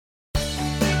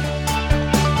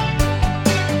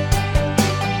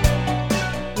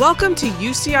Welcome to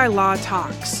UCI Law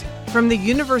Talks from the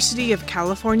University of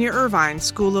California Irvine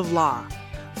School of Law.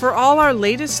 For all our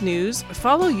latest news,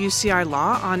 follow UCI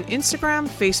Law on Instagram,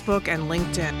 Facebook, and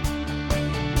LinkedIn.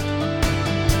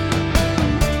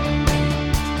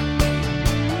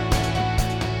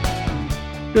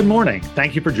 Good morning.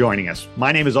 Thank you for joining us.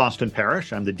 My name is Austen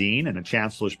Parrish. I'm the Dean and a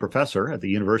Chancellor's Professor at the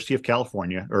University of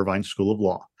California Irvine School of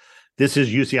Law. This is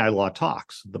UCI Law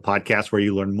Talks, the podcast where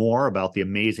you learn more about the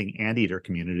amazing anteater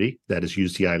community that is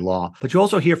UCI Law. But you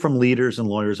also hear from leaders and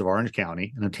lawyers of Orange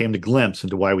County and obtain a glimpse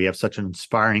into why we have such an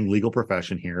inspiring legal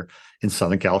profession here in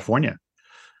Southern California.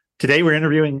 Today, we're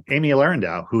interviewing Amy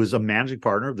Laurendeau, who is a managing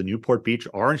partner of the Newport Beach,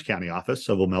 Orange County office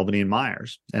of O'Melveny &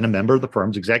 Myers and a member of the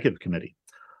firm's executive committee.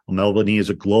 O'Melveny is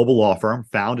a global law firm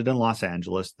founded in Los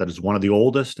Angeles that is one of the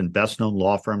oldest and best-known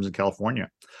law firms in California.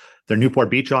 Their Newport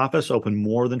Beach office opened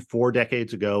more than 4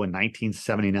 decades ago in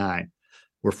 1979.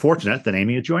 We're fortunate that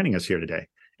Amy is joining us here today.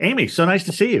 Amy, so nice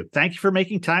to see you. Thank you for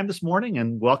making time this morning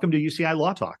and welcome to UCI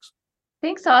Law Talks.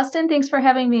 Thanks, Austin. Thanks for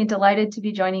having me. Delighted to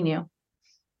be joining you.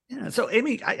 Yeah, so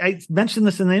Amy, I mentioned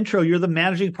this in the intro. You're the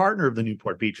managing partner of the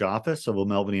Newport Beach office of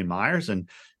O'Melveny & Myers, and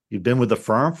you've been with the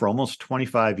firm for almost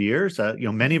 25 years.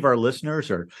 Many of our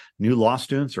listeners are new law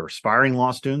students or aspiring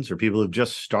law students or people who've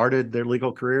just started their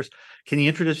legal careers. Can you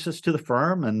introduce us to the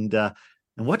firm and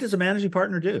what does a managing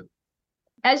partner do?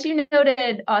 As you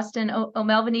noted, Austin,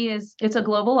 O'Melveny it's a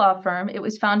global law firm. It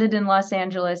was founded in Los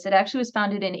Angeles. It actually was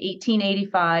founded in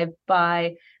 1885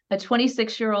 by a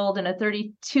 26-year-old and a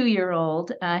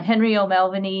 32-year-old, Henry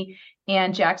O'Melveny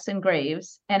and Jackson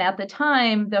Graves. And at the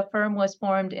time, the firm was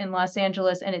formed in Los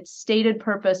Angeles, and its stated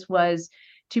purpose was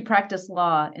to practice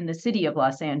law in the city of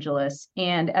Los Angeles.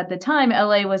 And at the time,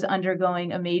 LA was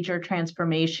undergoing a major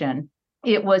transformation.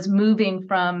 It was moving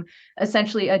from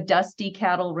essentially a dusty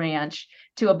cattle ranch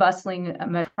to a bustling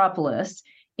metropolis.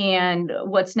 And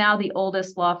what's now the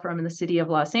oldest law firm in the city of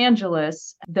Los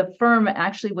Angeles, the firm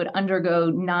actually would undergo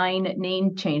 9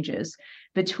 name changes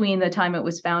between the time it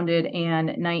was founded and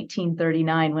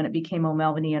 1939 when it became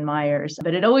O'Melveny & Myers.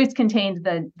 But it always contained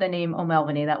the name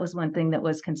O'Melveny. That was one thing that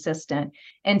was consistent.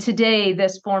 And today,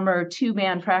 this former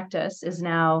 2-man practice is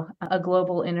now a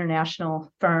global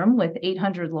international firm with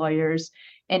 800 lawyers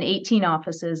and 18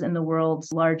 offices in the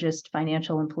world's largest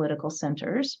financial and political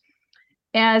centers.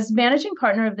 As managing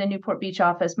partner of the Newport Beach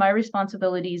office, my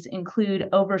responsibilities include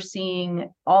overseeing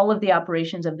all of the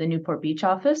operations of the Newport Beach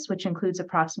office, which includes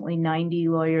approximately 90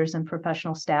 lawyers and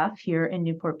professional staff here in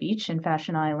Newport Beach and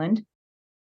Fashion Island.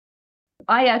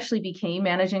 I actually became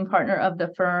managing partner of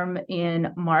the firm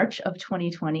in March of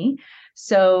 2020.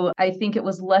 So I think it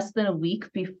was less than a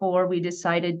week before we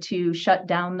decided to shut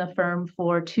down the firm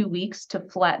for 2 weeks to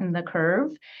flatten the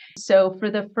curve. So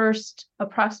for the first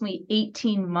approximately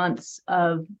 18 months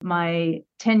of my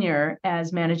tenure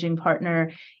as managing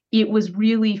partner, it was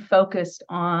really focused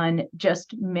on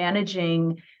just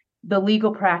managing the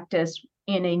legal practice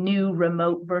in a new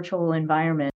remote virtual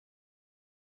environment.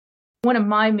 One of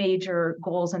my major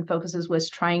goals and focuses was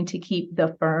trying to keep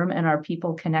the firm and our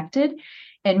people connected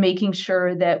and making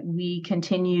sure that we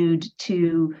continued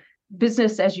to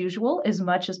business as usual as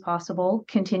much as possible,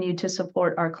 continued to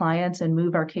support our clients and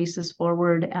move our cases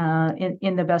forward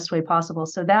in the best way possible.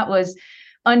 So that was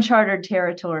uncharted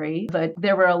territory, but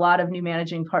there were a lot of new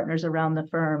managing partners around the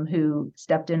firm who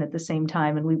stepped in at the same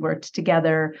time, and we worked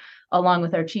together along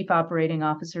with our Chief Operating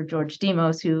Officer, George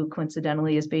Demos, who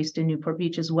coincidentally is based in Newport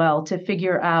Beach as well, to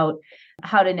figure out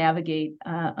how to navigate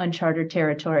uncharted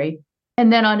territory.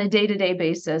 And then on a day-to-day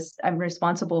basis, I'm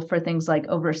responsible for things like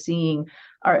overseeing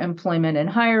our employment and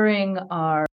hiring,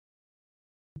 our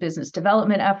business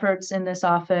development efforts in this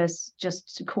office,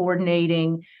 just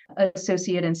coordinating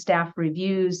associate and staff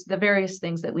reviews, the various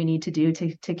things that we need to do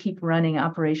to keep running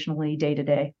operationally day to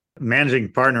day.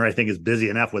 Managing partner, I think, is busy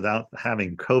enough without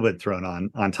having COVID thrown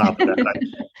on top of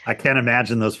that. I can't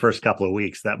imagine those first couple of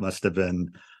weeks. That must have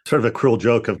been sort of a cruel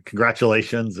joke of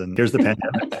congratulations, and here's the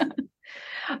pandemic.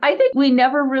 I think we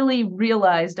never really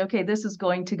realized, okay, this is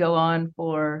going to go on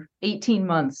for 18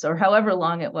 months or however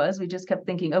long it was. We just kept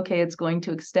thinking, okay, it's going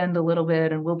to extend a little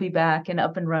bit and we'll be back and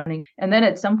up and running. And then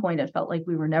at some point, it felt like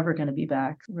we were never going to be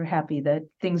back. We're happy that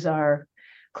things are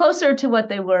closer to what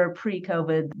they were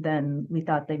pre-COVID than we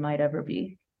thought they might ever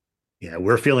be. Yeah,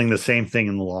 we're feeling the same thing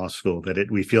in the law school, that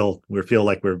we feel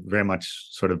like we're very much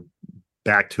sort of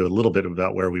back to a little bit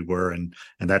about where we were, and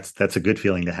that's a good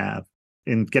feeling to have.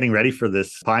 In getting ready for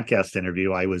this podcast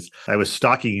interview, I was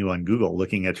stalking you on Google,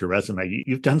 looking at your resume.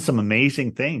 You've done some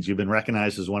amazing things. You've been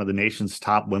recognized as one of the nation's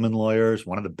top women lawyers,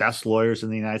 one of the best lawyers in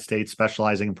the United States,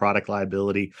 specializing in product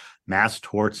liability, mass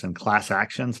torts, and class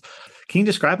actions. Can you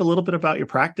describe a little bit about your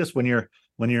practice when you're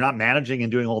when you're not managing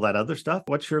and doing all that other stuff?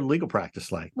 What's your legal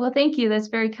practice like? Well, thank you. That's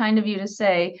very kind of you to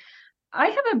say. I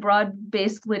have a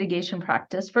broad-based litigation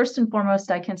practice. First and foremost,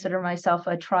 I consider myself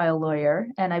a trial lawyer,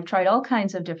 and I've tried all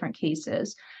kinds of different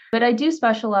cases. But I do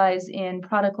specialize in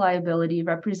product liability,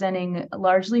 representing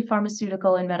largely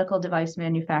pharmaceutical and medical device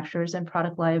manufacturers and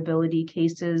product liability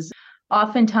cases,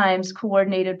 oftentimes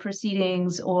coordinated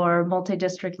proceedings or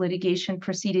multi-district litigation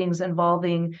proceedings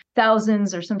involving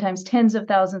thousands or sometimes tens of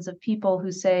thousands of people who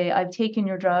say, I've taken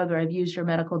your drug or I've used your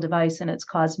medical device and it's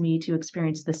caused me to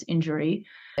experience this injury.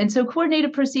 And so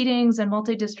coordinated proceedings and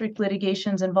multi-district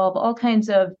litigations involve all kinds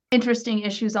of interesting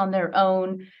issues on their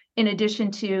own. In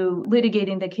addition to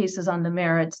litigating the cases on the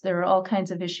merits, there are all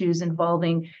kinds of issues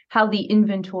involving how the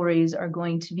inventories are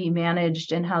going to be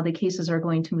managed and how the cases are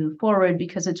going to move forward,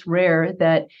 because it's rare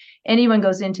that anyone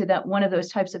goes into that one of those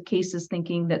types of cases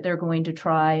thinking that they're going to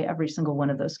try every single one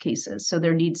of those cases. So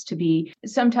there needs to be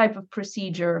some type of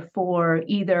procedure for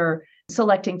either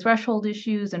selecting threshold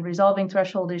issues and resolving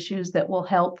threshold issues that will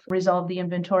help resolve the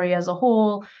inventory as a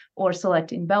whole, or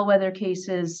selecting bellwether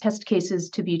cases, test cases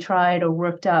to be tried or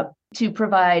worked up to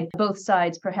provide both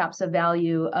sides perhaps a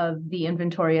value of the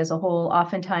inventory as a whole.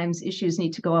 Oftentimes issues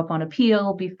need to go up on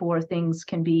appeal before things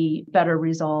can be better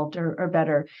resolved or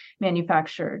better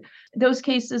manufactured. Those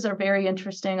cases are very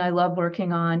interesting. I love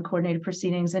working on coordinated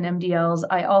proceedings and MDLs.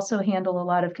 I also handle a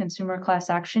lot of consumer class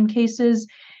action cases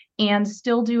and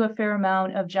still do a fair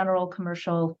amount of general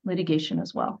commercial litigation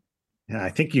as well. Yeah, I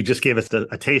think you just gave us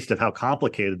a taste of how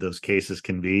complicated those cases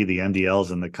can be, the MDLs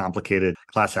and the complicated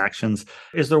class actions.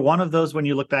 Is there one of those when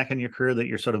you look back in your career that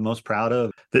you're sort of most proud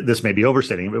of? This may be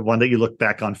overstating, but one that you look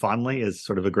back on fondly as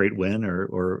sort of a great win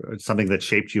or something that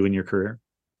shaped you in your career?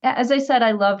 As I said,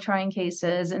 I love trying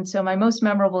cases. And so my most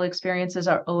memorable experiences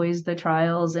are always the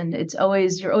trials. And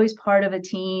you're always part of a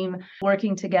team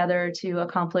working together to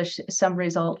accomplish some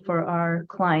result for our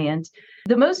client.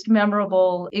 The most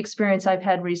memorable experience I've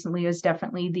had recently is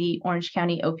definitely the Orange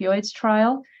County opioids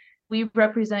trial. We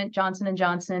represent Johnson &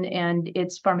 Johnson and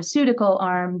its pharmaceutical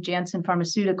arm, Janssen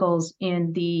Pharmaceuticals,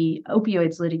 in the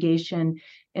opioids litigation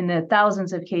in the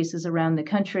thousands of cases around the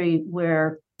country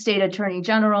where state attorney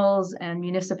generals and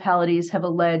municipalities have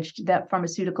alleged that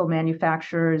pharmaceutical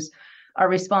manufacturers are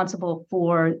responsible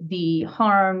for the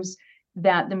harms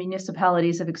that the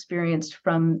municipalities have experienced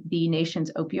from the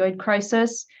nation's opioid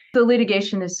crisis. The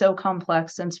litigation is so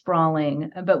complex and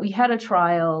sprawling, but we had a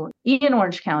trial in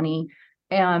Orange County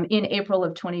in April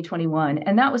of 2021,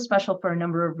 and that was special for a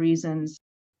number of reasons.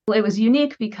 It was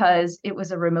unique because it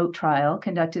was a remote trial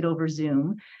conducted over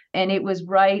Zoom, and it was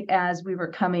right as we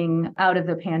were coming out of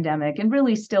the pandemic and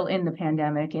really still in the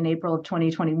pandemic in April of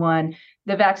 2021.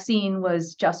 The vaccine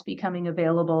was just becoming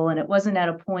available, and it wasn't at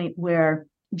a point where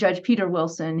Judge Peter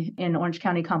Wilson in Orange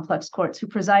County Complex Courts, who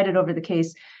presided over the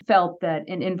case, felt that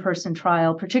an in-person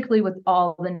trial, particularly with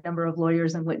all the number of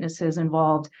lawyers and witnesses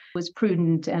involved, was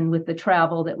prudent, and with the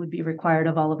travel that would be required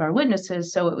of all of our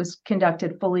witnesses. So it was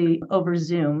conducted fully over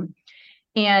Zoom.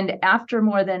 And after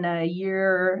more than a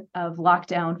year of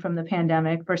lockdown from the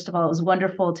pandemic, first of all, it was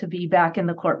wonderful to be back in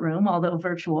the courtroom, although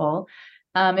virtual.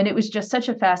 And it was just such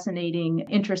a fascinating,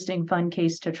 interesting, fun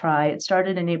case to try. It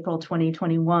started in April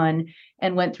 2021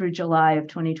 and went through July of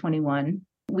 2021.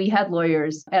 We had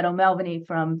lawyers at O'Melveny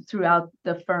from throughout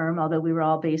the firm, although we were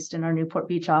all based in our Newport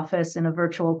Beach office in a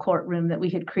virtual courtroom that we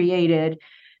had created.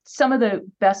 Some of the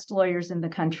best lawyers in the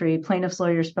country, plaintiffs'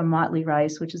 lawyers from Motley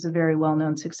Rice, which is a very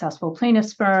well-known, successful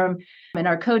plaintiffs firm, and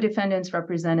our co-defendants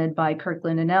represented by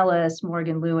Kirkland and Ellis,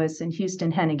 Morgan Lewis, and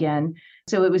Houston Hennigan.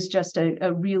 So it was just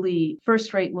a really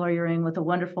first-rate lawyering with a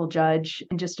wonderful judge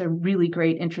and just a really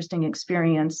great, interesting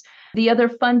experience. The other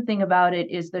fun thing about it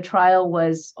is the trial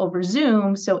was over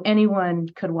Zoom, so anyone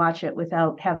could watch it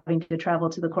without having to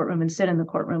travel to the courtroom and sit in the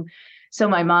courtroom. So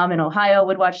my mom in Ohio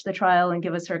would watch the trial and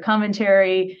give us her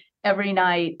commentary every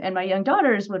night. And my young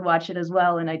daughters would watch it as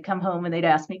well. And I'd come home and they'd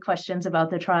ask me questions about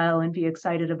the trial and be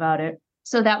excited about it.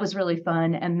 So that was really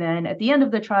fun. And then at the end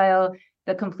of the trial,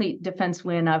 the complete defense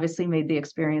win obviously made the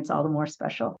experience all the more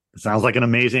special. It sounds like an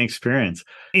amazing experience.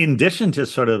 In addition to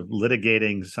sort of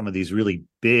litigating some of these really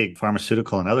big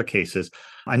pharmaceutical and other cases,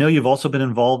 I know you've also been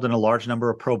involved in a large number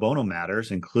of pro bono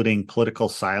matters, including political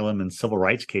asylum and civil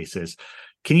rights cases.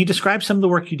 Can you describe some of the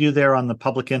work you do there on the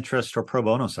public interest or pro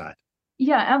bono side?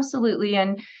 Yeah, absolutely.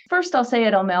 And first, I'll say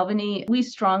at O'Melveny, we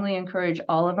strongly encourage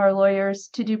all of our lawyers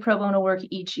to do pro bono work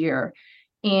each year.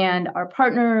 And our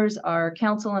partners, our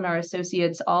counsel, and our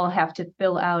associates all have to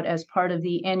fill out as part of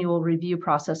the annual review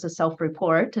process a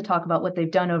self-report to talk about what they've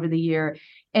done over the year.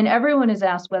 And everyone is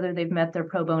asked whether they've met their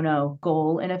pro bono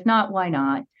goal. And if not, why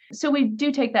not? So we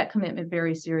do take that commitment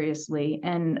very seriously.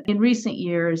 And in recent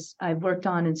years, I've worked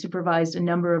on and supervised a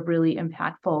number of really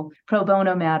impactful pro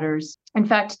bono matters. In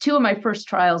fact, two of my first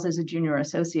trials as a junior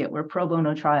associate were pro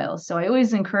bono trials. So I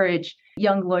always encourage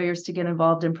young lawyers to get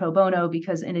involved in pro bono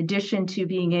because in addition to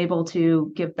being able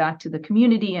to give back to the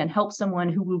community and help someone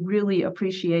who will really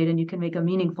appreciate and you can make a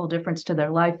meaningful difference to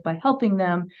their life by helping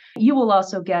them, you will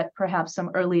also get perhaps some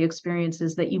early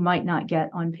experiences that you might not get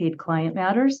on paid client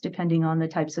matters, depending on the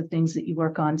types of things that you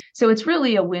work on. So it's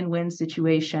really a win-win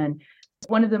situation.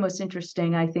 One of the most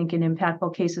interesting, I think, and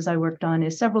impactful cases I worked on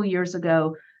is several years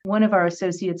ago, one of our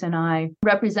associates and I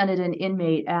represented an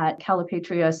inmate at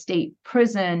Calipatria State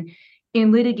Prison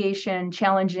in litigation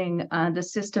challenging the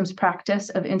system's practice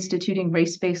of instituting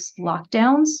race-based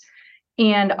lockdowns.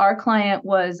 And our client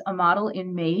was a model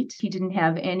inmate. He didn't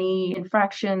have any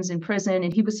infractions in prison,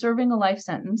 and he was serving a life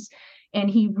sentence. And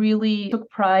he really took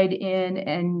pride in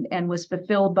and was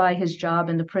fulfilled by his job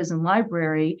in the prison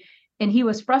library. And he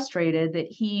was frustrated that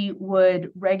he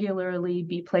would regularly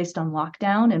be placed on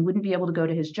lockdown and wouldn't be able to go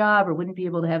to his job or wouldn't be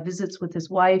able to have visits with his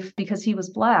wife because he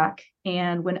was Black.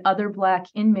 And when other Black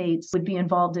inmates would be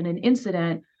involved in an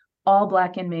incident, all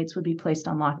Black inmates would be placed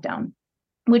on lockdown,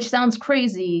 which sounds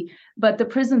crazy, but the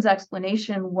prison's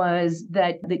explanation was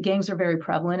that the gangs are very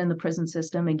prevalent in the prison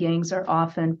system and gangs are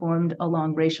often formed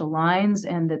along racial lines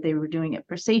and that they were doing it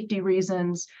for safety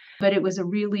reasons. But it was a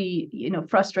really,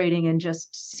 frustrating and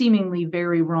just seemingly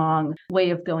very wrong way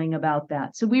of going about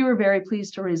that. So we were very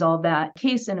pleased to resolve that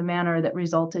case in a manner that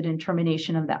resulted in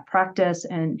termination of that practice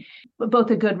and both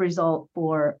a good result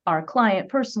for our client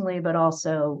personally, but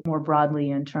also more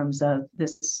broadly in terms of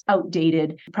this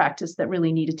outdated practice that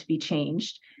really needed to be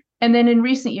changed. And then in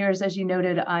recent years, as you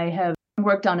noted, I have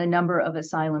worked on a number of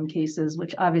asylum cases,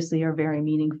 which obviously are very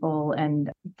meaningful and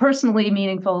personally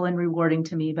meaningful and rewarding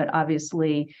to me, but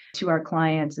obviously to our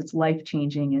clients, it's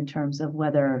life-changing in terms of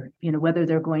whether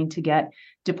they're going to get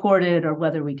deported or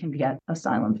whether we can get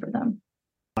asylum for them.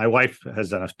 My wife has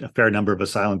done a fair number of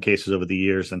asylum cases over the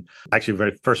years. And actually, the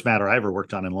very first matter I ever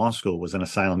worked on in law school was an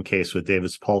asylum case with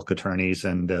Davis Polk attorneys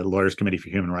and the Lawyers Committee for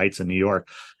Human Rights in New York.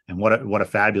 And what a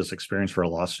fabulous experience for a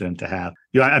law student to have.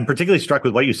 I'm particularly struck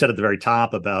with what you said at the very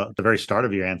top about the very start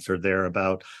of your answer there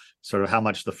about sort of how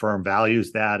much the firm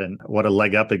values that and what a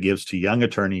leg up it gives to young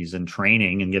attorneys in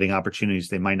training and getting opportunities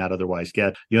they might not otherwise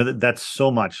get. That's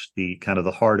so much the kind of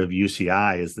the heart of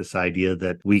UCI is this idea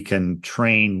that we can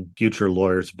train future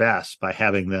lawyers best by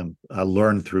having them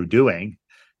learn through doing.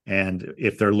 And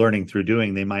if they're learning through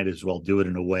doing, they might as well do it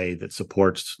in a way that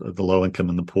supports the low income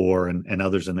and the poor and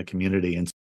others in the community. And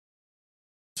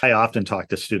I often talk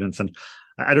to students, and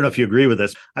I don't know if you agree with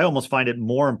this. I almost find it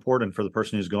more important for the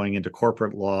person who's going into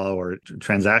corporate law or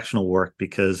transactional work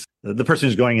because the person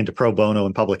who's going into pro bono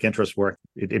and public interest work,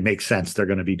 it makes sense. They're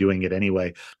going to be doing it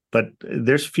anyway. But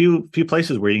there's few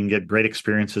places where you can get great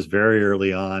experiences very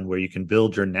early on, where you can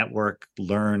build your network,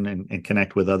 learn and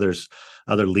connect with other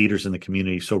leaders in the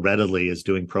community so readily as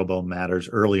doing pro bono matters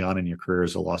early on in your career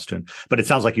as a law student. But it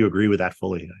sounds like you agree with that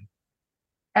fully.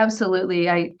 Absolutely.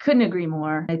 I couldn't agree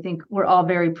more. I think we're all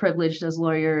very privileged as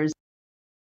lawyers.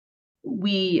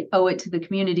 We owe it to the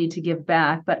community to give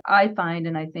back. But I find,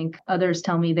 and I think others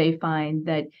tell me they find,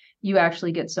 that you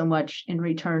actually get so much in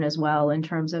return as well in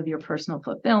terms of your personal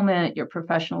fulfillment, your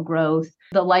professional growth,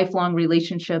 the lifelong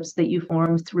relationships that you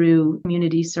form through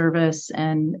community service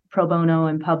and pro bono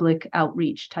and public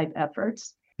outreach type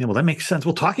efforts. Yeah, well, that makes sense.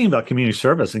 Well, talking about community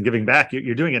service and giving back,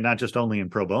 you're doing it not just only in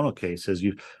pro bono cases.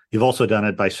 You've also done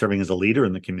it by serving as a leader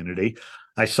in the community.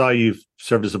 I saw you've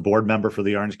served as a board member for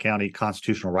the Orange County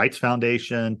Constitutional Rights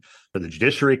Foundation, for the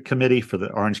Judiciary Committee, for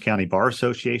the Orange County Bar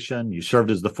Association. You served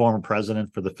as the former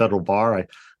president for the federal bar. I'm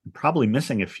probably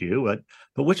missing a few,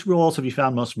 but which roles have you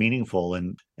found most meaningful?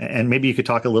 And maybe you could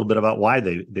talk a little bit about why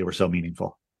they were so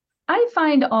meaningful. I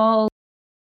find all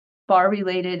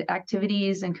bar-related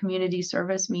activities and community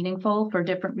service meaningful for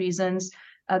different reasons.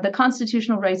 The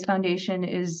Constitutional Rights Foundation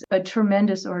is a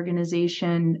tremendous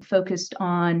organization focused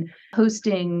on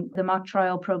hosting the mock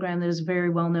trial program that is very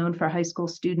well known for high school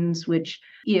students, which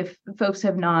if folks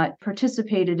have not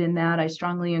participated in that, I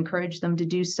strongly encourage them to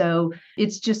do so.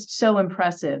 It's just so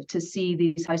impressive to see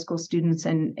these high school students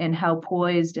and how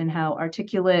poised and how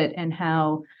articulate and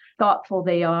how thoughtful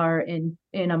they are in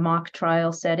a mock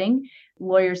trial setting.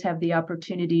 Lawyers have the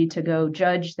opportunity to go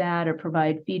judge that or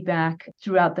provide feedback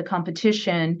throughout the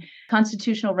competition.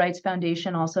 Constitutional Rights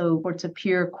Foundation also supports a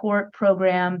peer court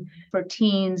program for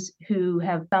teens who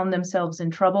have found themselves in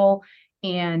trouble.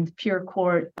 And peer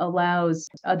court allows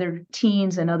other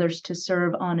teens and others to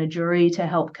serve on a jury to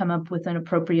help come up with an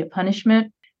appropriate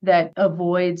punishment. that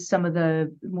avoids some of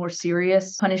the more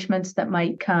serious punishments that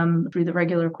might come through the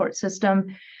regular court system.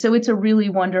 So it's a really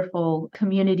wonderful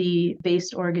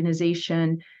community-based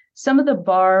organization. Some of the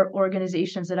bar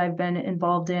organizations that I've been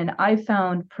involved in, I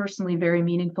found personally very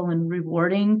meaningful and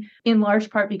rewarding, in large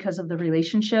part because of the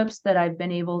relationships that I've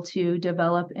been able to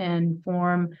develop and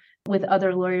form with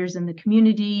other lawyers in the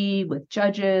community, with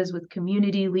judges, with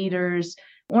community leaders.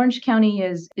 Orange County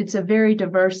it's a very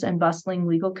diverse and bustling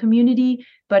legal community,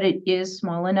 but it is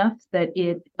small enough that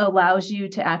it allows you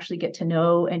to actually get to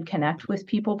know and connect with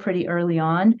people pretty early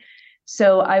on.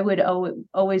 So I would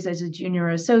always, as a junior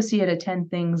associate, attend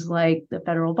things like the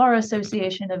Federal Bar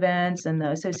Association events and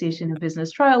the Association of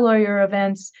Business Trial Lawyer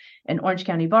events and Orange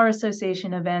County Bar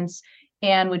Association events,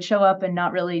 and would show up and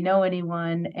not really know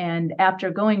anyone. And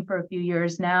after going for a few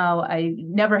years now, I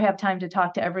never have time to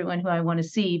talk to everyone who I want to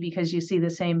see because you see the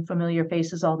same familiar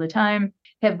faces all the time,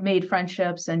 have made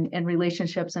friendships and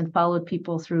relationships and followed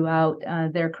people throughout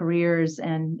their careers,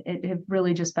 and have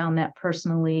really just found that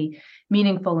personally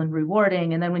meaningful and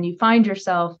rewarding. And then when you find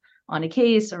yourself on a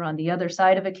case or on the other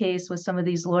side of a case with some of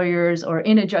these lawyers or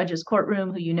in a judge's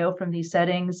courtroom who you know from these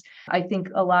settings, I think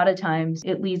a lot of times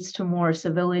it leads to more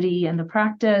civility in the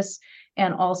practice,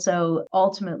 and also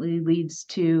ultimately leads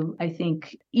to, I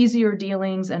think, easier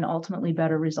dealings and ultimately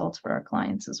better results for our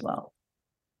clients as well.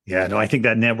 Yeah, no, I think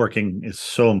that networking is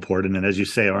so important. And as you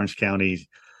say, Orange County,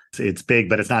 it's big,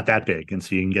 but it's not that big. And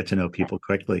so you can get to know people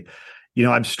quickly. You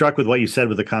know, I'm struck with what you said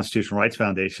with the Constitutional Rights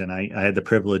Foundation. I had the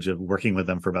privilege of working with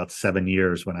them for about 7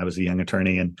 years when I was a young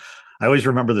attorney. And I always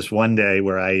remember this one day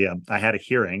where I had a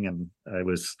hearing and I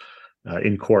was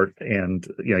in court, and,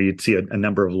 you know, you'd see a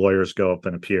number of lawyers go up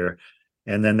and appear.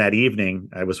 And then that evening,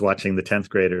 I was watching the 10th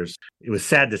graders. It was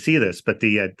sad to see this, but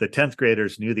the 10th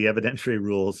graders knew the evidentiary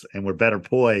rules and were better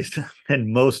poised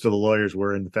than most of the lawyers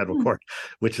were in the federal court,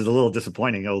 which is a little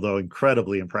disappointing, although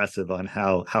incredibly impressive on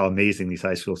how amazing these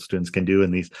high school students can do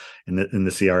in the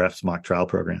CRF's mock trial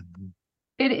program.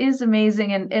 It is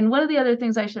amazing. And one of the other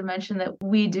things I should mention that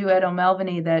we do at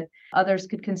O'Melveny that others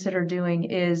could consider doing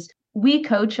is we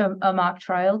coach a mock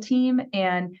trial team.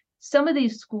 And some of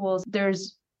these schools,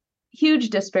 there's huge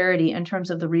disparity in terms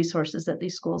of the resources that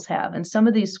these schools have. And some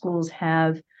of these schools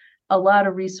have a lot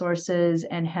of resources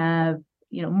and have,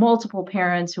 you know, multiple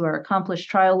parents who are accomplished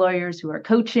trial lawyers who are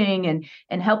coaching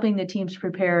and helping the teams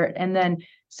prepare. And then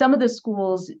some of the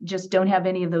schools just don't have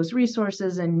any of those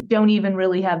resources and don't even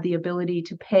really have the ability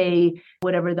to pay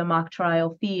whatever the mock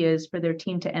trial fee is for their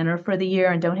team to enter for the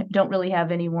year, and don't really have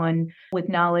anyone with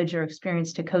knowledge or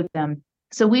experience to coach them.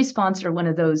 So we sponsor one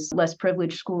of those less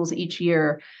privileged schools each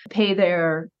year, pay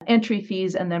their entry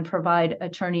fees, and then provide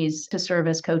attorneys to serve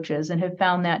as coaches, and have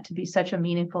found that to be such a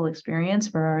meaningful experience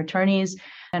for our attorneys,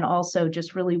 and also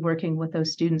just really working with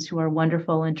those students who are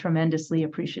wonderful and tremendously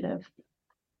appreciative.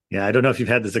 Yeah, I don't know if you've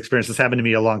had this experience. This happened to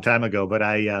me a long time ago, but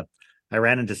I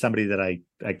ran into somebody that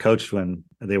I coached when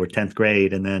they were 10th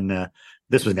grade, and then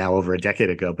this was now over a decade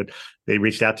ago, but they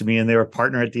reached out to me and they were a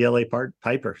partner at DLA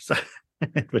Piper. So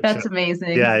that's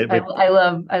amazing. Yeah,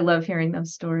 I love hearing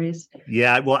those stories.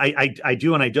 Yeah, well, I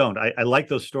do and I don't. I like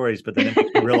those stories, but then it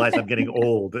makes me realize I'm getting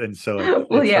old, and so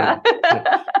well, yeah.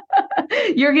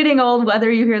 You're getting old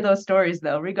whether you hear those stories,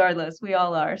 though. Regardless, we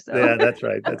all are. So yeah, that's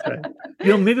right. That's right. You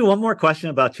know, maybe one more question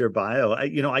about your bio.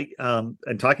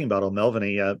 And talking about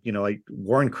O'Melveny,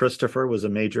 Warren Christopher was a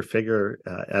major figure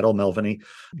at O'Melveny.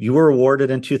 You were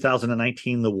awarded in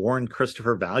 2019 the Warren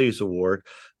Christopher Values Award.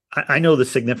 I know the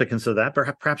significance of that.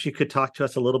 Perhaps you could talk to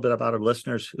us a little bit about our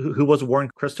listeners. Who was Warren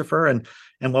Christopher, and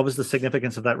what was the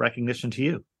significance of that recognition to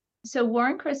you? So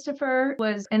Warren Christopher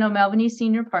was an O'Melveny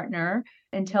senior partner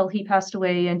until he passed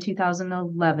away in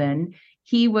 2011.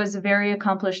 He was a very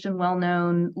accomplished and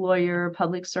well-known lawyer,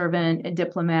 public servant, and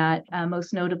diplomat,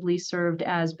 most notably served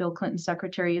as Bill Clinton's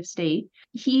Secretary of State.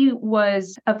 He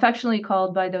was affectionately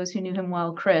called by those who knew him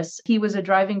well, Chris. He was a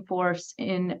driving force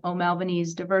in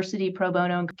O'Melveny's diversity, pro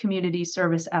bono, and community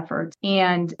service efforts,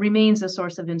 and remains a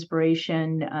source of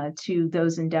inspiration to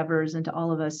those endeavors and to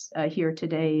all of us here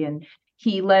today. And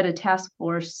he led a task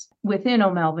force within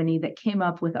O'Melveny that came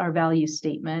up with our value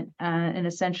statement and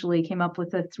essentially came up with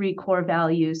the 3 core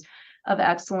values of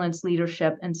excellence,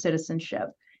 leadership, and citizenship.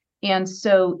 And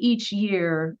so each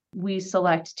year we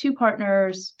select 2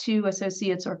 partners, 2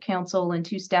 associates or counsel, and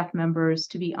 2 staff members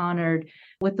to be honored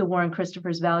with the Warren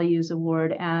Christopher's Values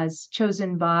Award as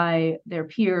chosen by their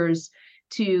peers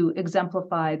to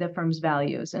exemplify the firm's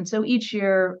values. And so each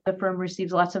year, the firm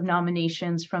receives lots of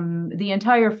nominations from the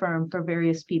entire firm for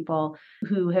various people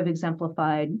who have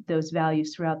exemplified those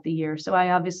values throughout the year. So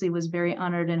I obviously was very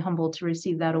honored and humbled to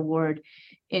receive that award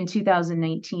in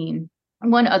 2019.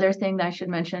 One other thing that I should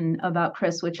mention about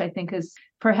Chris, which I think is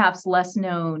perhaps less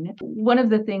known, one of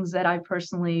the things that I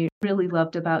personally really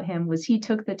loved about him was he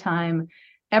took the time.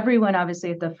 Everyone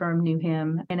obviously at the firm knew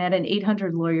him, and at an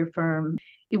 800 lawyer firm,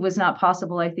 it was not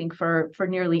possible, I think, for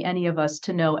nearly any of us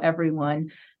to know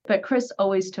everyone. But Chris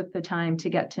always took the time to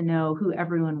get to know who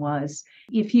everyone was.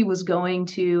 If he was going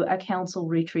to a counsel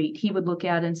retreat, he would look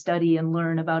at and study and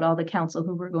learn about all the counsel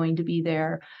who were going to be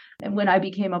there. And when I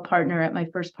became a partner at my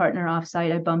first partner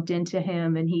offsite, I bumped into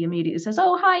him and he immediately says,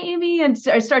 "Oh, hi, Amy," and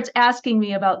starts asking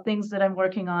me about things that I'm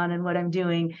working on and what I'm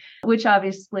doing, which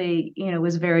obviously,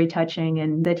 was very touching,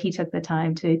 and that he took the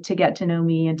time to get to know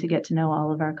me and to get to know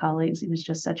all of our colleagues. He was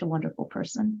just such a wonderful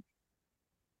person.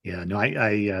 Yeah, no,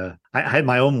 I had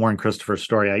my own Warren Christopher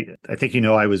story. I think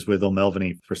I was with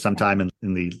O'Melveny for some time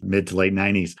in the mid to late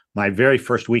 90s. My very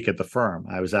first week at the firm,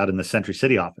 I was out in the Century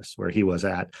City office where he was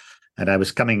at, and I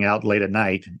was coming out late at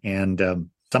night, and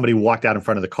somebody walked out in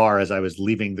front of the car as I was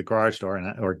leaving the garage door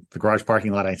or the garage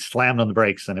parking lot. I slammed on the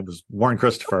brakes, and it was Warren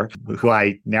Christopher, who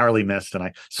I narrowly missed, and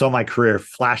I saw my career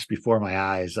flash before my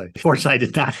eyes. Fortunately, I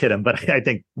did not hit him, but I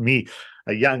think me,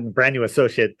 a young, brand new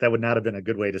associate, that would not have been a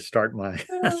good way to start my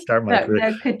career.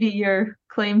 That could be your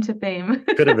claim to fame.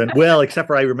 Could have been. Well, except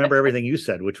for I remember everything you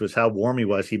said, which was how warm he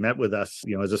was. He met with us,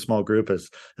 as a small group,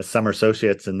 as summer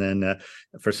associates, and then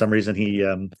for some reason he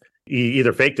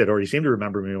either faked it or he seemed to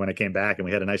remember me when I came back, and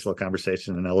we had a nice little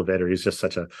conversation in an elevator. He's just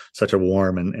such a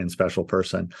warm and special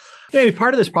person. Hey,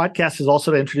 part of this podcast is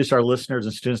also to introduce our listeners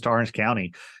and students to Orange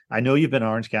County. I know you've been in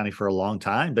Orange County for a long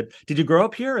time, but did you grow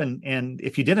up here? And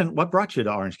if you didn't, what brought you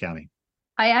to Orange County?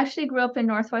 I actually grew up in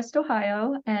Northwest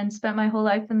Ohio and spent my whole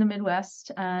life in the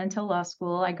Midwest until law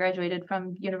school. I graduated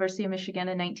from University of Michigan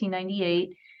in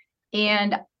 1998,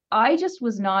 and I just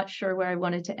was not sure where I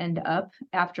wanted to end up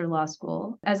after law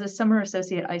school. As a summer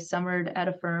associate, I summered at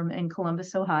a firm in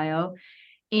Columbus, Ohio,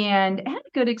 and had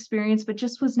a good experience, but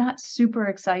just was not super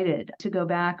excited to go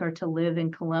back or to live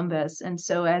in Columbus. And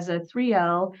so as a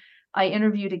 3L, I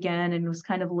interviewed again and was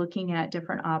kind of looking at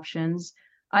different options.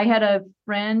 I had a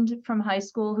friend from high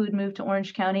school who'd moved to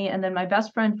Orange County, and then my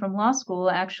best friend from law school,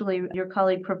 actually your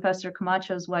colleague, Professor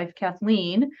Camacho's wife,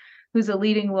 Kathleen, who's a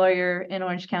leading lawyer in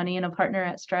Orange County and a partner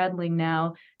at Stradling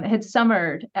now, had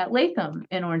summered at Latham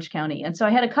in Orange County. And so I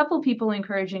had a couple people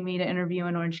encouraging me to interview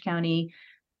in Orange County,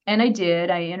 and I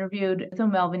did. I interviewed with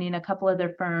O'Melveny and a couple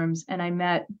other firms, and I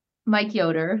met Mike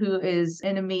Yoder, who is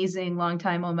an amazing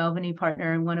longtime O'Melveny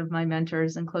partner and one of my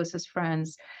mentors and closest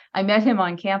friends. I met him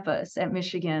on campus at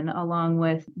Michigan, along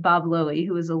with Bob Lowy,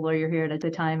 who was a lawyer here at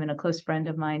the time and a close friend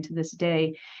of mine to this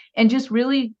day, and just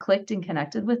really clicked and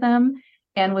connected with them,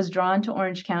 and was drawn to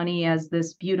Orange County as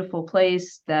this beautiful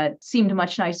place that seemed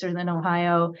much nicer than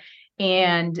Ohio,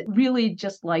 and really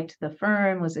just liked the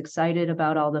firm, was excited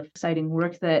about all the exciting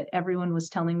work that everyone was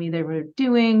telling me they were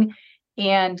doing,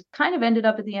 and kind of ended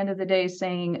up at the end of the day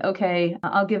saying, okay,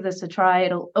 I'll give this a try.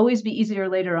 It'll always be easier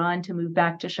later on to move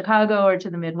back to Chicago or to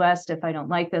the Midwest if I don't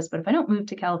like this. But if I don't move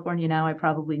to California now, I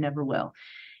probably never will.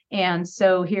 And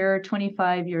so here,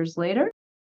 25 years later,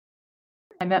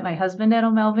 I met my husband at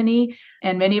O'Melveny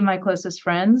and many of my closest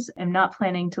friends. I'm not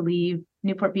planning to leave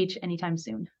Newport Beach anytime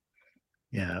soon.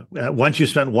 Yeah. Once you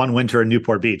spent one winter in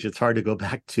Newport Beach, it's hard to go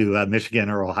back to Michigan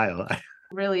or Ohio.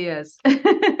 Really is.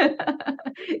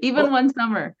 Even one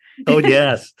summer. Oh,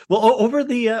 yes. Well, over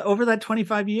that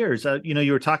 25 years,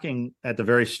 you were talking at the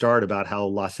very start about how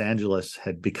Los Angeles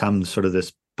had become sort of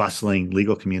this bustling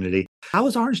legal community. How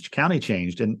has Orange County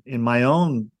changed? And in my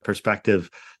own perspective,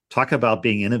 talk about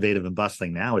being innovative and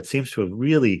bustling now. It seems to have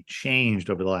really changed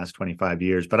over the last 25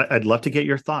 years, but I'd love to get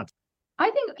your thoughts. I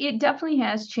think it definitely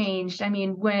has changed. I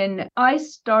mean, when I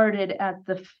started at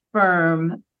the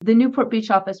firm, the Newport Beach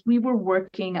office, we were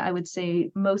working, I would say,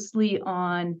 mostly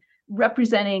on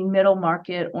representing middle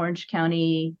market Orange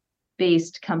County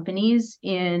based companies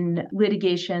in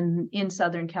litigation in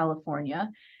Southern California.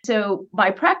 So my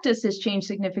practice has changed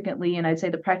significantly, and I'd say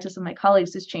the practice of my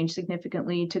colleagues has changed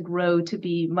significantly to grow to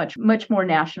be much, much more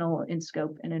national in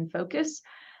scope and in focus.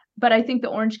 But I think the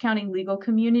Orange County legal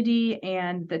community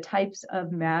and the types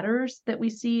of matters that we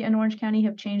see in Orange County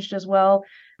have changed as well.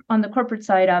 On the corporate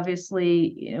side,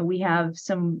 obviously, we have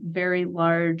some very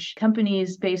large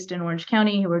companies based in Orange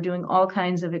County who are doing all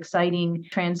kinds of exciting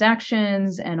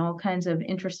transactions and all kinds of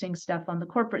interesting stuff on the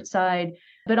corporate side.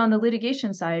 But on the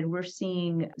litigation side, we're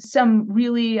seeing some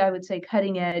really, I would say,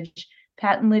 cutting edge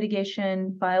patent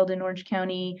litigation filed in Orange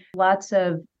County, lots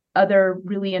of other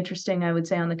really interesting, I would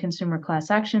say, on the consumer class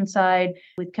action side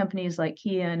with companies like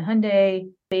Kia and Hyundai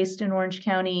based in Orange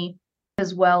County,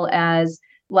 as well as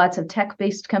lots of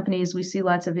tech-based companies. We see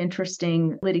lots of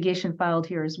interesting litigation filed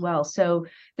here as well. So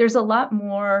there's a lot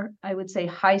more, I would say,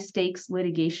 high-stakes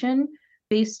litigation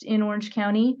based in Orange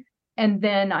County. And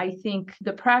then I think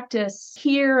the practice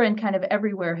here and kind of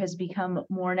everywhere has become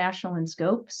more national in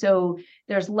scope. So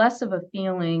there's less of a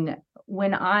feeling.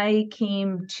 When I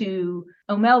came to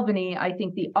O'Melveny, I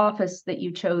think the office that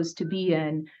you chose to be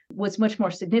in was much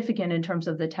more significant in terms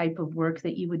of the type of work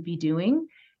that you would be doing.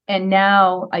 And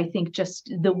now I think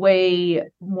just the way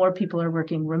more people are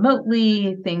working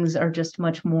remotely, things are just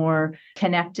much more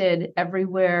connected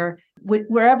everywhere.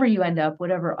 Wherever you end up,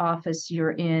 whatever office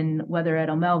you're in, whether at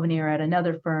O'Melveny or at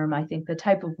another firm, I think the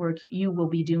type of work you will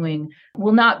be doing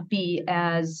will not be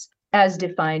as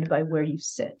defined by where you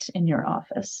sit in your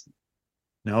office.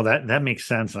 No, that makes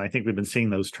sense. And I think we've been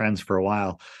seeing those trends for a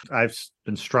while. I've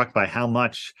been struck by how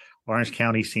much Orange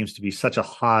County seems to be such a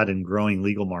hot and growing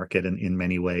legal market in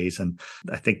many ways. And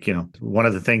I think, one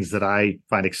of the things that I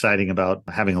find exciting about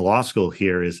having a law school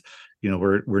here is,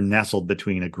 we're nestled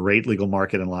between a great legal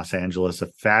market in Los Angeles, a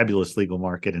fabulous legal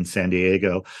market in San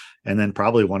Diego, and then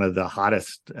probably one of the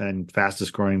hottest and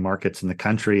fastest growing markets in the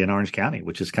country in Orange County,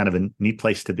 which is kind of a neat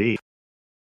place to be.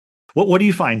 What do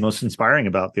you find most inspiring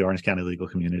about the Orange County legal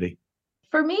community?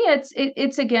 For me,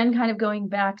 it's again kind of going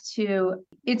back to,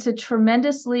 it's a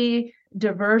tremendously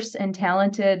diverse and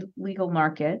talented legal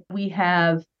market. We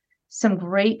have some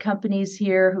great companies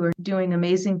here who are doing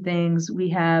amazing things. We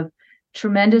have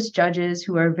tremendous judges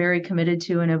who are very committed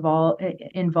to and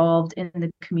involved in the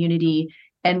community.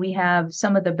 And we have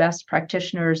some of the best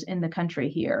practitioners in the country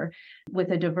here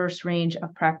with a diverse range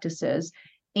of practices.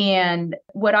 And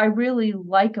what I really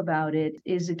like about it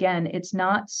is, again, it's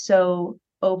not so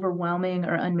overwhelming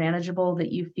or unmanageable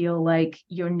that you feel like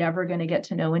you're never going to get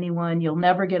to know anyone. You'll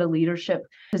never get a leadership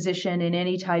position in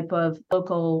any type of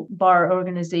local bar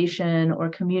organization or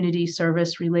community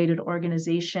service related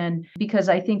organization, because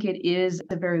I think it is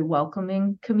a very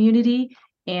welcoming community.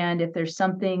 And if there's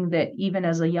something that even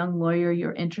as a young lawyer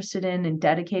you're interested in and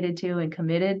dedicated to and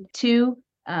committed to,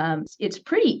 it's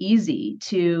pretty easy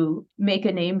to make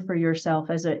a name for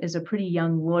yourself as a pretty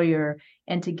young lawyer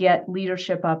and to get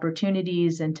leadership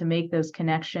opportunities and to make those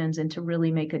connections and to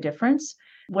really make a difference.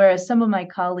 Whereas some of my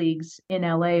colleagues in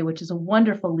LA, which is a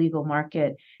wonderful legal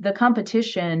market, the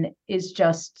competition is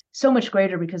just so much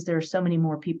greater because there are so many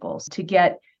more people to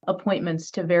get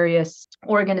appointments to various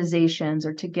organizations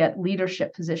or to get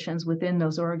leadership positions within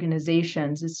those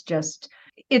organizations.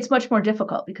 It's much more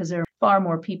difficult because there are far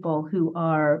more people who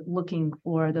are looking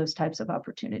for those types of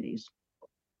opportunities.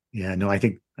 Yeah, no, I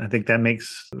think that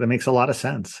makes a lot of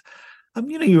sense.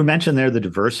 You mentioned there the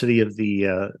diversity of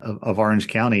of Orange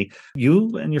County.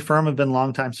 You and your firm have been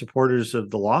longtime supporters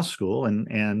of the law school,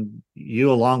 and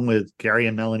you, along with Gary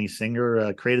and Melanie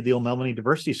Singer, created the O'Melveny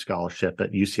Diversity Scholarship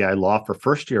at UCI Law for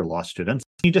first-year law students.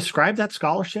 Can you describe that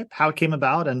scholarship, how it came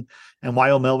about, and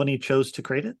why O'Melveny chose to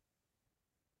create it?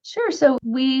 Sure. So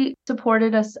we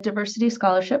supported a diversity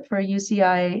scholarship for a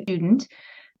UCI student.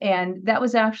 And that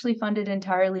was actually funded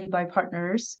entirely by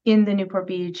partners in the Newport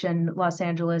Beach and Los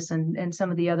Angeles and some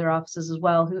of the other offices as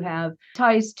well who have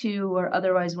ties to or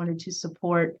otherwise wanted to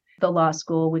support the law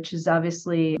school, which has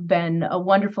obviously been a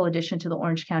wonderful addition to the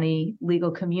Orange County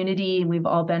legal community. We've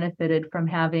all benefited from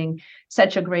having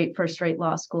such a great first-rate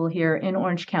law school here in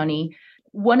Orange County.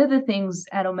 One of the things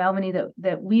at O'Melveny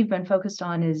that we've been focused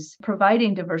on is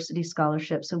providing diversity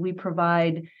scholarships. So we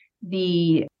provide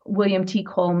the William T.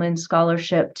 Coleman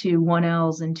Scholarship to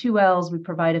 1Ls and 2Ls. We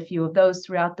provide a few of those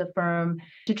throughout the firm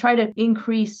to try to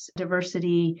increase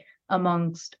diversity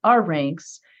amongst our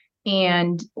ranks.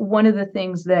 And one of the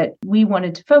things that we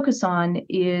wanted to focus on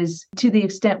is, to the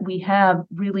extent we have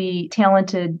really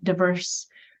talented, diverse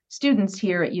students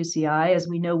here at UCI, as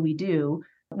we know we do,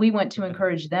 we want to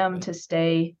encourage them to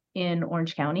stay in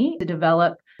Orange County, to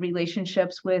develop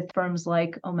relationships with firms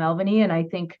like O'Melveny. And I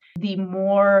think the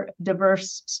more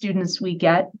diverse students we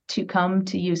get to come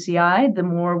to UCI, the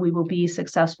more we will be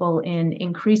successful in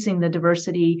increasing the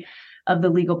diversity of the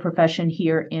legal profession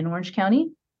here in Orange County.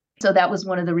 So that was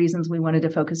one of the reasons we wanted to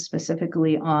focus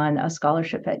specifically on a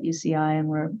scholarship at UCI. And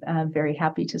we're very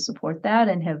happy to support that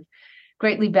and have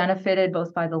greatly benefited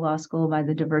both by the law school, by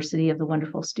the diversity of the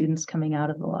wonderful students coming out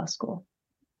of the law school.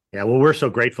 Yeah, well, we're so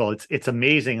grateful. It's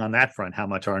amazing on that front how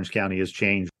much Orange County has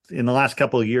changed in the last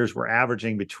couple of years, we're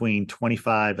averaging between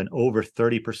 25 and over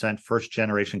 30% first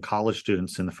generation college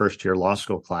students in the first year law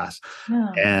school class.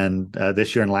 Yeah. And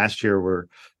this year and last year,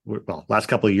 last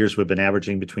couple of years, we've been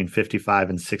averaging between 55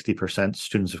 and 60%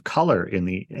 students of color in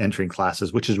the entering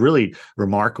classes, which is really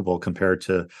remarkable compared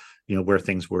to where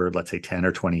things were, let's say, 10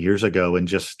 or 20 years ago, and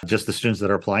just the students that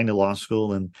are applying to law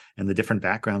school and the different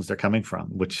backgrounds they're coming from,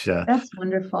 which that's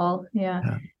wonderful.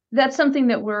 Yeah. That's something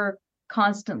that we're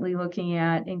constantly looking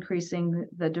at, increasing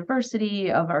the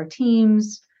diversity of our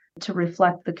teams to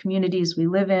reflect the communities we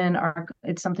live in.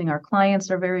 It's something our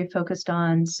clients are very focused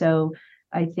on. So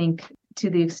I think to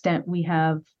the extent we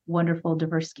have wonderful,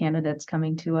 diverse candidates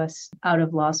coming to us out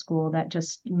of law school, that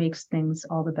just makes things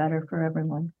all the better for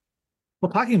everyone.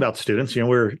 Well, talking about students,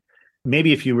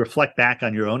 maybe if you reflect back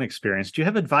on your own experience, do you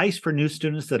have advice for new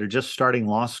students that are just starting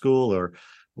law school or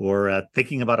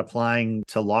thinking about applying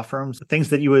to law firms, things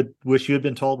that you would wish you had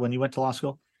been told when you went to law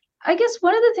school? I guess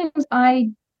one of the things I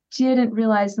didn't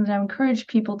realize and that I encourage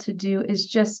people to do is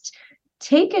just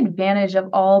take advantage of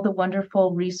all the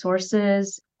wonderful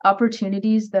resources,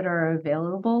 opportunities that are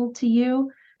available to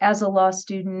you as a law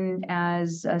student,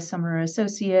 as a summer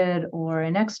associate or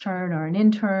an extern or an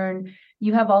intern.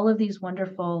 You have all of these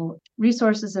wonderful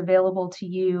resources available to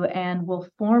you and will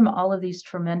form all of these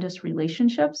tremendous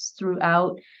relationships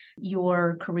throughout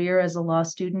your career as a law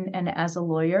student and as a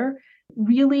lawyer.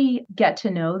 Really get to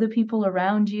know the people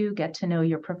around you, get to know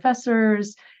your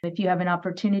professors. If you have an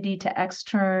opportunity to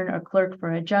extern or clerk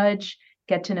for a judge,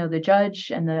 get to know the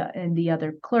judge and the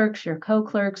other clerks, your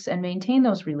co-clerks, and maintain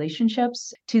those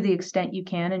relationships to the extent you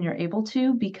can and you're able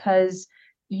to, because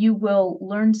you will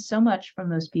learn so much from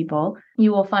those people.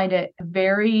 You will find it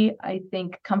very, I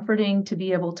think, comforting to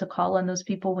be able to call on those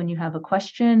people when you have a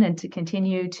question and to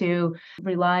continue to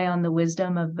rely on the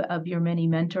wisdom of your many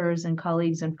mentors and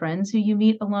colleagues and friends who you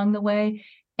meet along the way.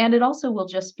 And it also will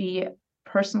just be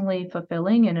personally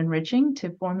fulfilling and enriching to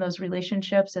form those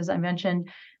relationships. As I mentioned,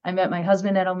 I met my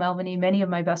husband at O'Melveny, many of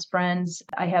my best friends.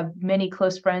 I have many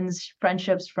close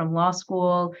friendships from law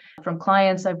school, from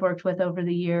clients I've worked with over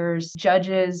the years,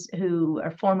 judges who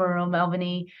are former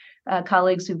O'Melveny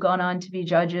colleagues who've gone on to be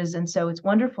judges. And so it's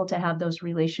wonderful to have those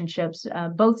relationships,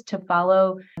 both to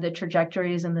follow the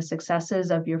trajectories and the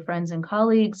successes of your friends and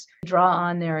colleagues, draw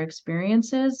on their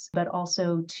experiences, but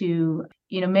also to,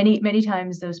 many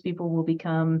times those people will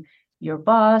become your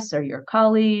boss or your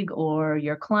colleague or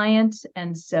your client.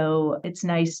 And so it's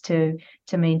nice to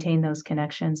maintain those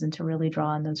connections and to really draw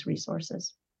on those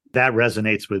resources. That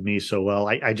resonates with me so well.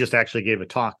 I just actually gave a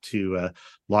talk to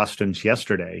law students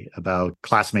yesterday about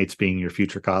classmates being your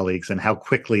future colleagues and how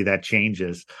quickly that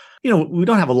changes. We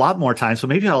don't have a lot more time, so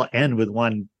maybe I'll end with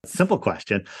one simple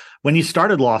question. When you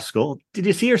started law school, did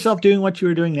you see yourself doing what you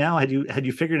were doing now? Had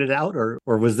you figured it out, or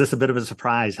was this a bit of a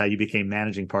surprise how you became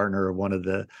managing partner of one of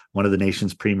the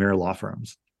nation's premier law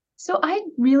firms? So I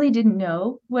really didn't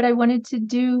know what I wanted to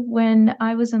do when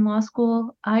I was in law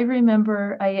school. I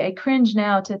remember, I cringe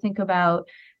now to think about,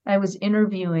 I was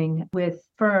interviewing with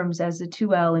firms as a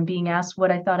 2L and being asked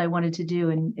what I thought I wanted to do,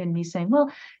 and me saying, well,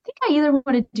 I think I either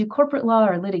want to do corporate law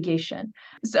or litigation.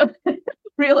 So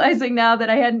realizing now that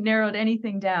I hadn't narrowed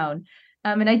anything down.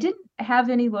 And I didn't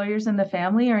have any lawyers in the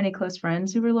family or any close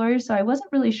friends who were lawyers, so I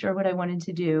wasn't really sure what I wanted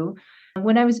to do.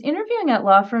 When I was interviewing at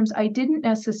law firms, I didn't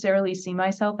necessarily see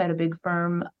myself at a big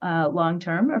firm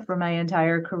long-term or for my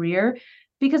entire career,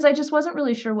 because I just wasn't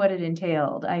really sure what it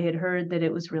entailed. I had heard that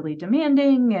it was really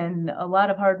demanding and a lot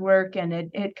of hard work, and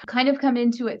it kind of come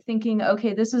into it thinking,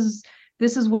 okay, this is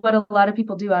what a lot of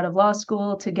people do out of law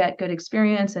school to get good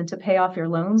experience and to pay off your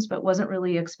loans, but wasn't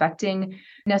really expecting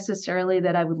necessarily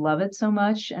that I would love it so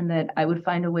much and that I would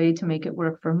find a way to make it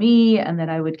work for me, and that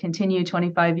I would continue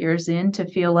 25 years in to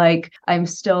feel like I'm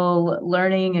still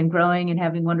learning and growing and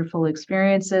having wonderful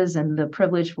experiences and the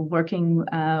privilege of working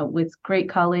with great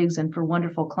colleagues and for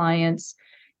wonderful clients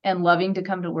and loving to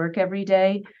come to work every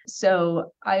day.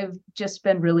 So I've just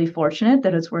been really fortunate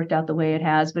that it's worked out the way it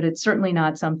has, but it's certainly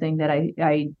not something that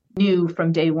I knew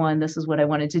from day one, this is what I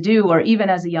wanted to do, or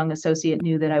even as a young associate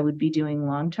knew that I would be doing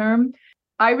long-term.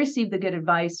 I received the good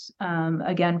advice,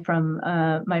 again, from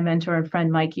my mentor and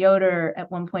friend, Mike Yoder,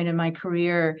 at one point in my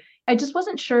career. I just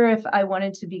wasn't sure if I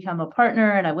wanted to become a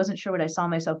partner, and I wasn't sure what I saw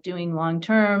myself doing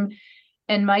long-term.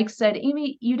 And Mike said,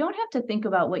 Amy, you don't have to think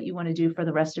about what you want to do for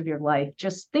the rest of your life.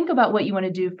 Just think about what you want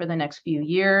to do for the next few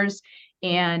years.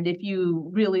 And if you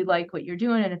really like what you're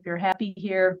doing and if you're happy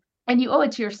here, and you owe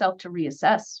it to yourself to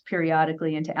reassess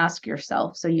periodically and to ask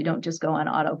yourself so you don't just go on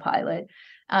autopilot.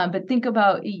 But think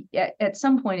about, at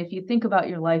some point, if you think about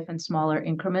your life in smaller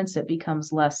increments, it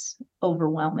becomes less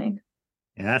overwhelming.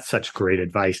 Yeah, that's such great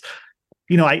advice.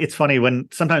 It's funny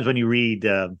sometimes when you read,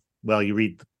 you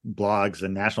read blogs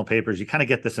and national papers, you kind of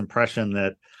get this impression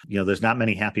that, there's not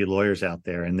many happy lawyers out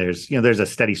there. And there's a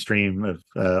steady stream of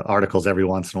articles every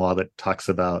once in a while that talks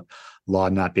about law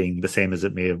not being the same as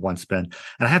it may have once been. And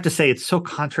I have to say, it's so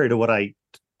contrary to what I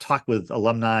talk with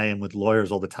alumni and with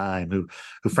lawyers all the time who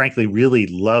frankly really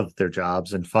love their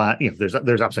jobs and find, there's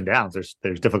ups and downs,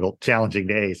 there's difficult, challenging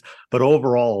days, but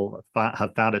overall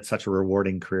have found it such a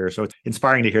rewarding career. So it's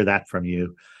inspiring to hear that from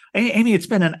you. Amy, it's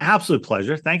been an absolute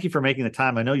pleasure. Thank you for making the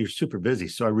time. I know you're super busy,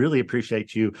 so I really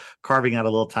appreciate you carving out a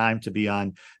little time to be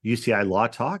on UCI Law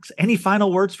Talks. Any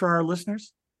final words for our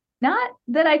listeners? Not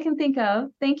that I can think of.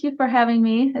 Thank you for having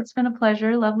me. It's been a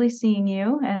pleasure. Lovely seeing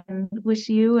you, and wish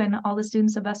you and all the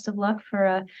students the best of luck for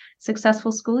a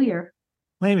successful school year.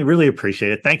 Amy, really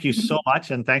appreciate it. Thank you so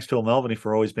much. And thanks to O'Melveny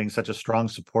for always being such a strong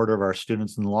supporter of our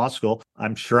students in the law school.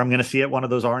 I'm sure I'm going to see you at one of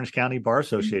those Orange County Bar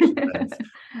Association events.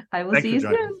 I will see you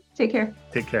soon. Take care.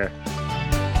 Take care.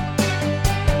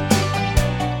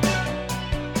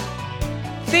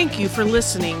 Thank you for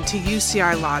listening to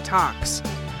UCI Law Talks.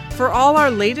 For all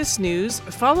our latest news,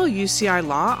 follow UCI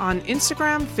Law on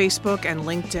Instagram, Facebook, and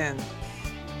LinkedIn.